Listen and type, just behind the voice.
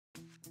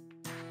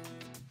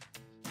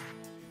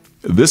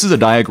This is a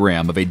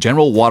diagram of a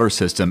general water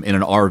system in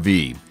an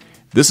RV.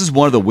 This is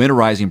one of the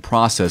winterizing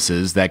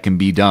processes that can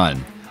be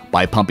done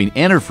by pumping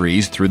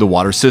antifreeze through the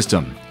water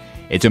system.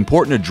 It's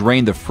important to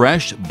drain the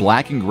fresh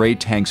black and gray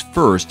tanks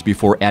first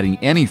before adding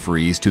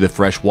antifreeze to the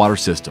fresh water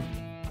system.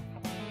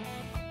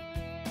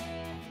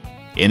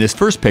 In this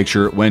first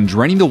picture, when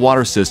draining the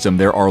water system,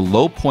 there are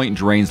low point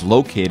drains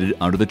located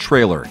under the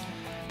trailer.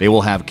 They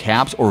will have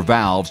caps or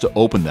valves to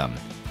open them.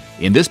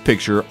 In this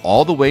picture,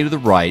 all the way to the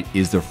right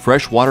is the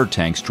freshwater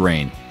tank's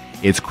drain.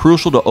 It's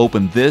crucial to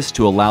open this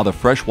to allow the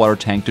freshwater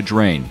tank to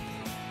drain.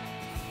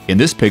 In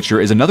this picture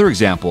is another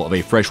example of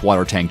a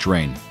freshwater tank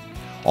drain.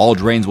 All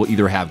drains will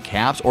either have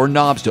caps or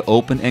knobs to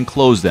open and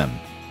close them.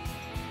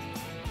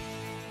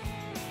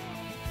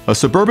 A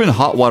suburban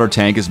hot water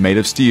tank is made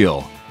of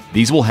steel.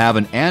 These will have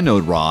an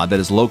anode rod that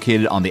is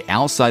located on the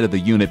outside of the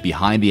unit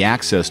behind the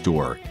access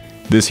door.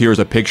 This here is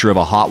a picture of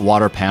a hot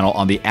water panel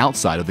on the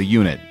outside of the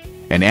unit.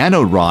 An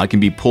anode rod can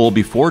be pulled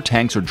before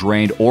tanks are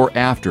drained or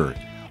after.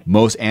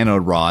 Most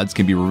anode rods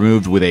can be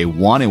removed with a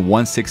 1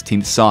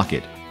 1/16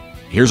 socket.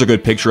 Here's a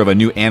good picture of a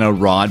new anode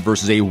rod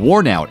versus a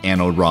worn-out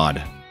anode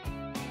rod.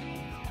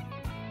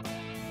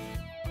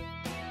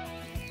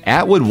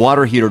 Atwood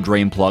water heater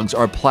drain plugs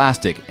are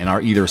plastic and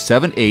are either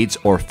 7/8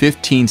 or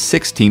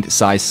 15/16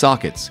 size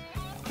sockets.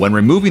 When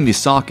removing the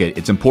socket,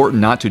 it's important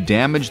not to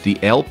damage the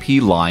LP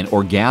line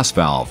or gas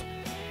valve.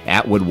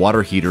 Atwood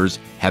water heaters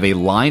have a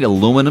lined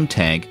aluminum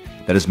tank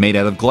that is made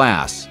out of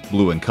glass,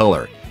 blue in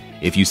color.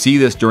 If you see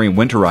this during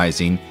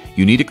winterizing,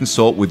 you need to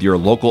consult with your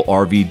local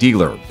RV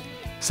dealer.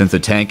 Since the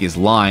tank is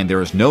lined,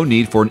 there is no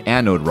need for an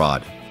anode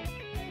rod.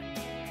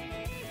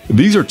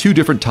 These are two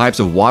different types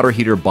of water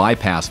heater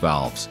bypass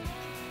valves.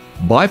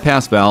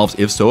 Bypass valves,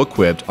 if so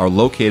equipped, are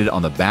located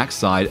on the back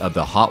side of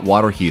the hot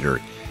water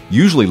heater,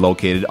 usually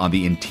located on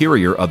the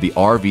interior of the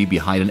RV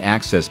behind an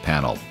access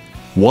panel.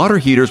 Water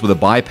heaters with a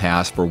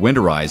bypass for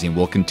winterizing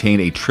will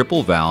contain a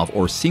triple valve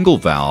or single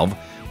valve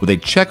with a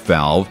check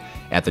valve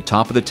at the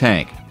top of the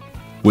tank.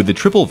 With the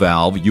triple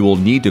valve, you will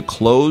need to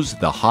close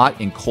the hot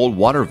and cold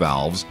water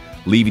valves,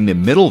 leaving the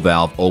middle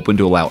valve open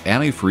to allow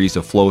antifreeze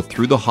to flow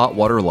through the hot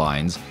water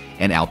lines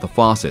and out the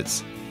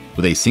faucets.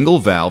 With a single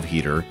valve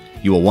heater,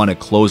 you will want to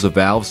close the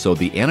valve so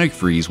the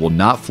antifreeze will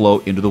not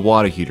flow into the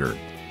water heater.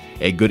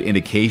 A good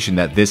indication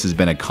that this has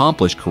been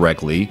accomplished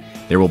correctly,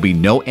 there will be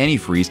no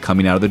antifreeze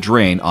coming out of the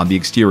drain on the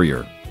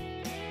exterior.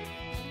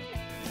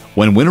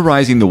 When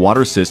winterizing the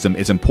water system,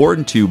 it's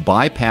important to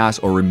bypass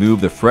or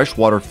remove the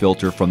freshwater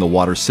filter from the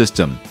water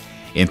system.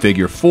 In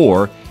Figure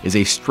 4 is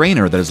a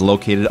strainer that is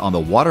located on the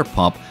water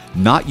pump,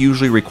 not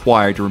usually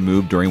required to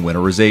remove during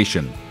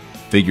winterization.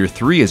 Figure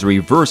 3 is a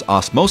reverse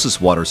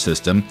osmosis water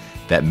system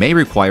that may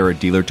require a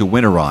dealer to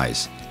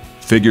winterize.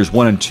 Figures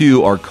 1 and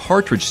 2 are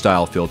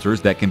cartridge-style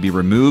filters that can be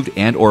removed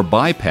and or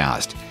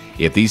bypassed.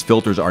 If these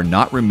filters are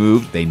not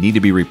removed, they need to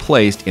be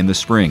replaced in the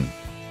spring.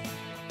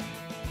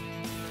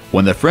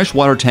 When the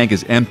freshwater tank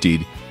is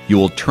emptied, you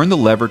will turn the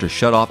lever to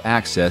shut off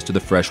access to the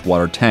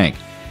freshwater tank.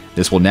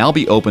 This will now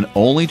be open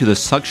only to the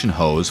suction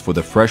hose for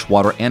the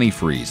freshwater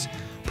antifreeze,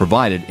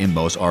 provided in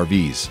most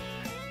RVs.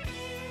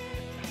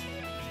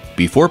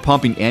 Before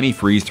pumping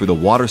antifreeze through the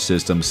water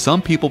system,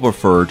 some people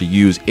prefer to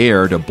use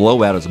air to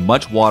blow out as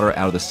much water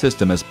out of the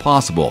system as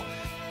possible.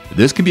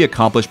 This can be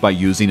accomplished by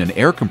using an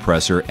air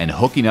compressor and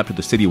hooking up to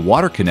the city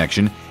water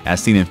connection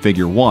as seen in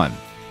Figure 1.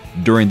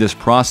 During this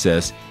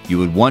process, you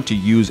would want to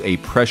use a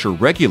pressure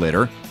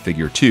regulator,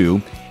 Figure 2,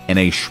 and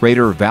a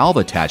Schrader valve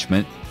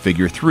attachment,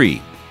 Figure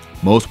 3.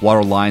 Most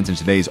water lines in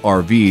today's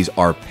RVs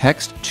are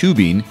PEX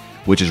tubing,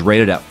 which is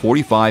rated at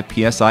 45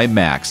 psi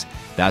max.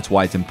 That's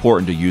why it's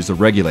important to use the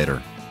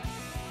regulator.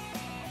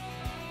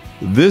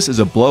 This is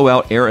a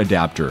blowout air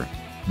adapter.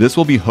 This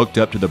will be hooked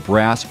up to the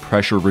brass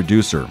pressure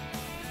reducer.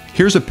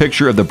 Here's a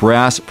picture of the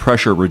brass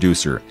pressure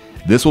reducer.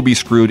 This will be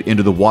screwed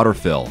into the water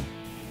fill.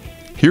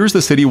 Here's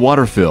the city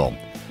water fill.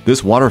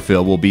 This water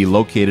fill will be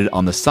located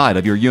on the side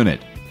of your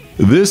unit.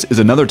 This is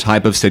another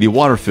type of city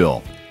water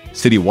fill.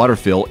 City water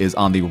fill is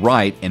on the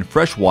right and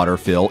freshwater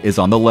fill is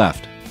on the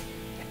left.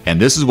 And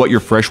this is what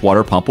your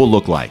freshwater pump will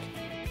look like.